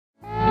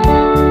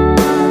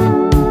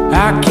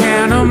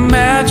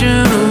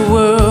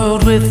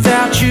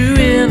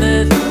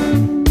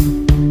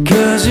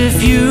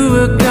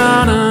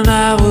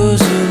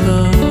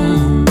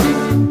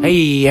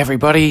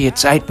everybody,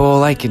 it's 8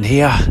 Ball Aitken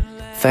here.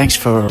 Thanks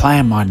for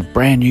playing my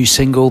brand new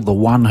single, The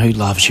One Who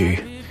Loves You.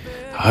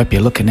 I hope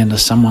you're looking into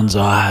someone's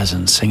eyes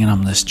and singing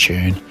them this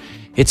tune.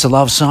 It's a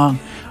love song.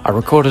 I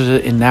recorded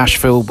it in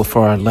Nashville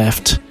before I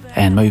left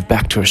and moved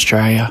back to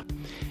Australia.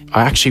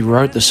 I actually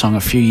wrote the song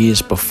a few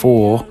years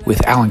before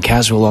with Alan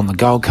Caswell on the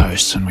Gold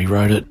Coast, and we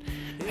wrote it,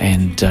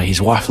 and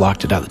his wife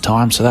liked it at the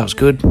time, so that was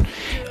good.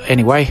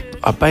 Anyway,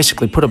 I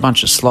basically put a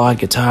bunch of slide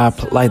guitar,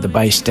 laid the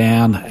bass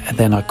down, and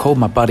then I called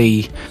my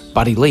buddy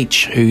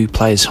Leach, who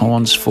plays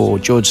horns for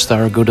George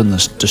Thorogood and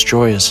the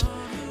Destroyers,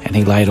 and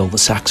he laid all the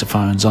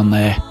saxophones on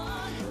there.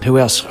 Who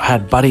else? I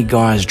had Buddy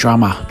Guy's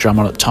drummer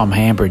at Tom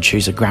Hambridge,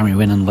 who's a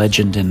Grammy-winning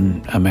legend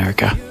in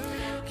America.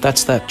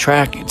 That's that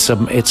track.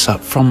 It's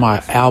from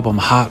my album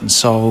Heart and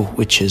Soul,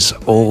 which is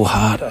all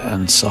heart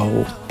and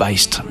soul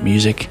based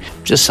music.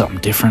 Just something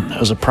different. It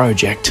was a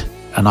project,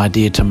 an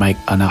idea to make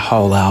a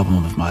whole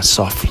album of my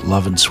soft,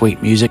 love and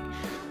sweet music.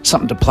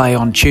 Something to play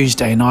on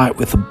Tuesday night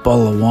with a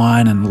bottle of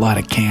wine and light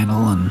a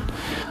candle and,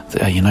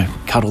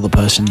 cuddle the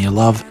person you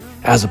love,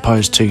 as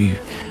opposed to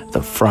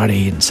the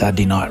Friday and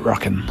Saturday night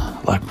rocking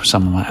like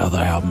some of my other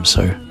albums.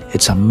 So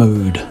it's a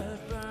mood.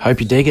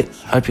 Hope you dig it.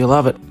 Hope you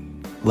love it.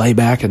 Lay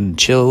back and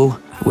chill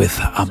with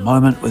a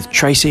moment with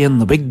Tracy and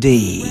the Big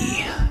D.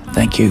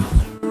 Thank you.